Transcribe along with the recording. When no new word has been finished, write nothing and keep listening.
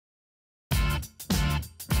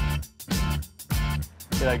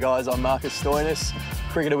G'day guys, I'm Stoinis,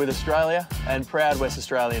 cricketer with Australia and proud West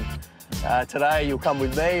Australian. Today you'll come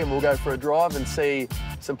with me and we'll go for a drive and see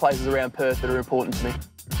some places around Perth that are important to me.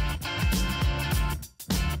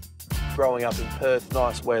 Growing up in Perth,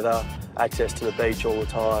 nice weather, access to the beach all the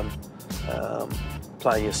time,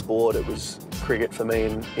 playing your sport, it was cricket for me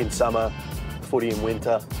in summer, footy in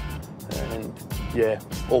winter, and yeah,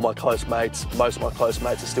 all my close mates, most of my close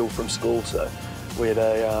mates are still from school, so we had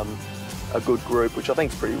a good group, which I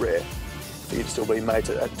think is pretty rare for you to still be mates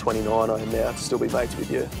at 29. I am now to still be mates with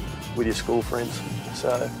your school friends.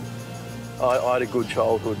 So I had a good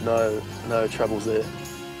childhood, no troubles there.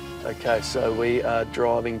 Okay, so we are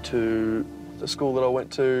driving to the school that I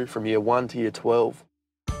went to from year 1 to year 12.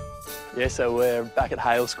 Yeah, so we're back at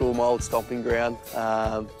Hale School, my old stomping ground.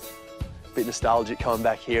 A bit nostalgic coming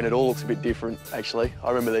back here, and it all looks a bit different actually.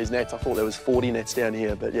 I remember these nets, I thought there was 40 nets down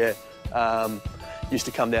here, but yeah. Used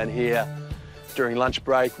to come down here during lunch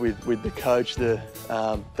break with the coach, the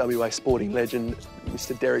WA sporting legend,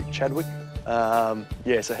 Mr. Derek Chadwick.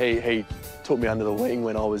 Yeah, so he took me under the wing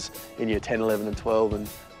when I was in year 10, 11 and 12, and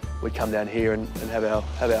we'd come down here and have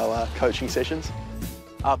our coaching sessions.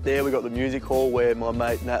 Up there we got the music hall where my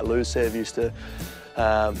mate Nat Lucev used to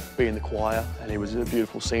be in the choir, and he was a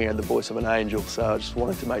beautiful singer, had the voice of an angel, so I just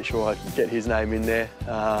wanted to make sure I could get his name in there.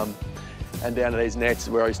 And down to these nets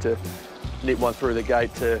where I used to nip one through the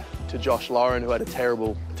gate to Josh Lauren, who had a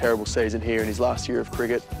terrible season here in his last year of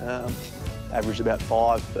cricket. Averaged about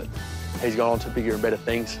 5, but he's gone on to bigger and better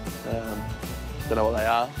things. Don't know what they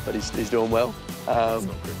are, but he's doing well.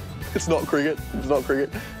 It's not cricket. It's not cricket.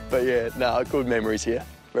 But yeah, no, good memories here.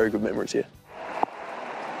 Very good memories here.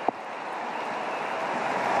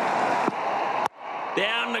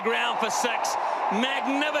 Down the ground for 6.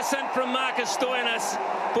 Magnificent from Stoinis.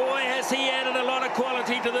 Boy, has he added a lot of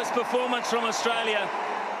quality to this performance from Australia.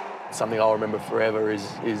 Something I'll remember forever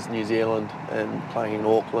is New Zealand and playing in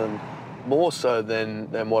Auckland. More so than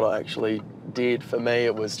what I actually did. For me,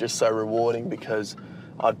 it was just so rewarding because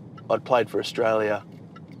I'd played for Australia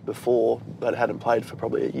before, but hadn't played for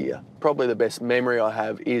probably a year. Probably the best memory I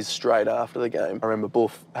have is straight after the game. I remember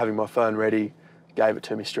Buff having my phone ready, gave it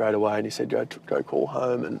to me straight away, and he said, go call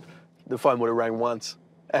home, and the phone would have rang once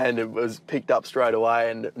and it was picked up straight away,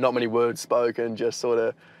 and not many words spoken, just sort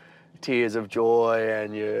of tears of joy,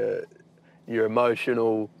 and your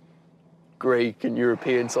emotional Greek and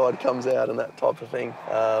European side comes out and that type of thing.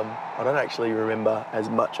 I don't actually remember as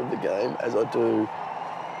much of the game as I do,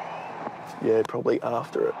 yeah, probably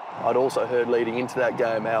after it. I'd also heard leading into that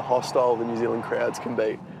game how hostile the New Zealand crowds can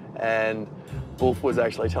be, and Wolf was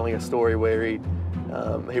actually telling a story where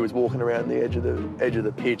he was walking around the edge of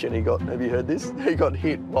the pitch, and he got, have you heard this? He got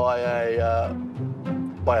hit by a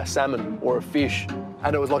salmon or a fish,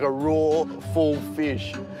 and it was like a raw, full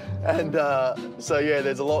fish. And so yeah,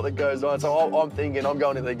 there's a lot that goes on. So I'm thinking, I'm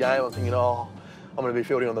going into the game, I'm thinking, oh, I'm going to be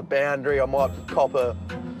fielding on the boundary. I might cop a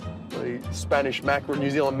Spanish mackerel, New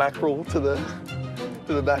Zealand mackerel to the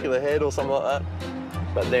back of the head or something like that.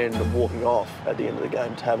 But then walking off at the end of the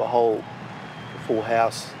game to have a whole full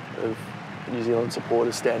house of New Zealand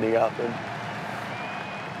supporters standing up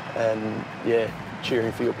and yeah,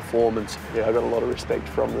 cheering for your performance. Yeah, I got a lot of respect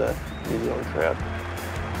from the New Zealand crowd.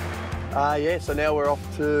 Yeah, so now we're off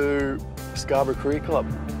to Scarborough Cricket Club.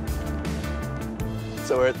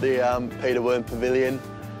 So we're at the Peter Worm Pavilion.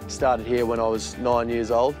 Started here when I was 9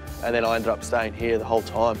 years old, and then I ended up staying here the whole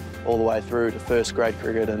time, all the way through to first grade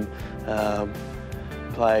cricket, and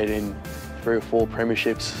played in 3 or 4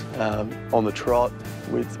 premierships on the trot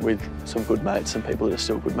with some good mates, some people that are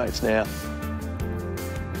still good mates now.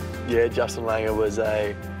 Yeah, Justin Langer was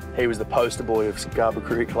the poster boy of Scarborough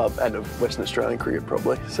Cricket Club and of Western Australian cricket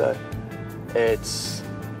probably. So it's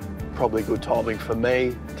probably good timing for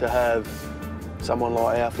me to have someone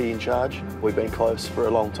like Alfie in charge. We've been close for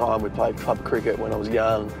a long time. We played club cricket when I was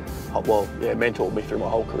young. Well, yeah, mentored me through my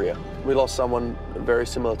whole career. We lost someone at very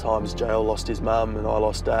similar times. JL lost his mum and I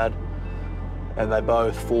lost Dad. And they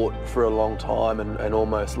both fought for a long time and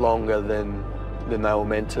almost longer than they were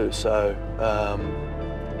meant to. So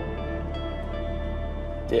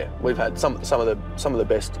yeah, we've had some of the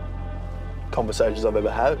best conversations I've ever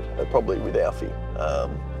had are probably with Alfie.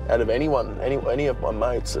 Out of any of my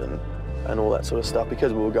mates and all that sort of stuff,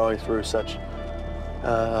 because we were going through such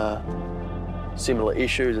similar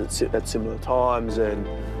issues at similar times, and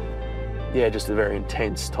yeah, just a very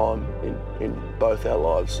intense time in both our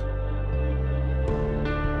lives.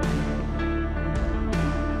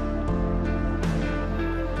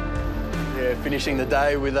 Yeah, finishing the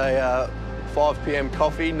day with a 5 p.m.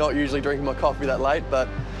 coffee. Not usually drinking my coffee that late, but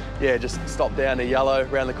yeah, just stopped down to Yellow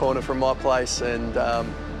around the corner from my place, and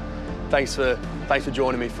thanks for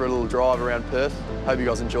joining me for a little drive around Perth. Hope you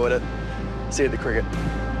guys enjoyed it. See you at the cricket.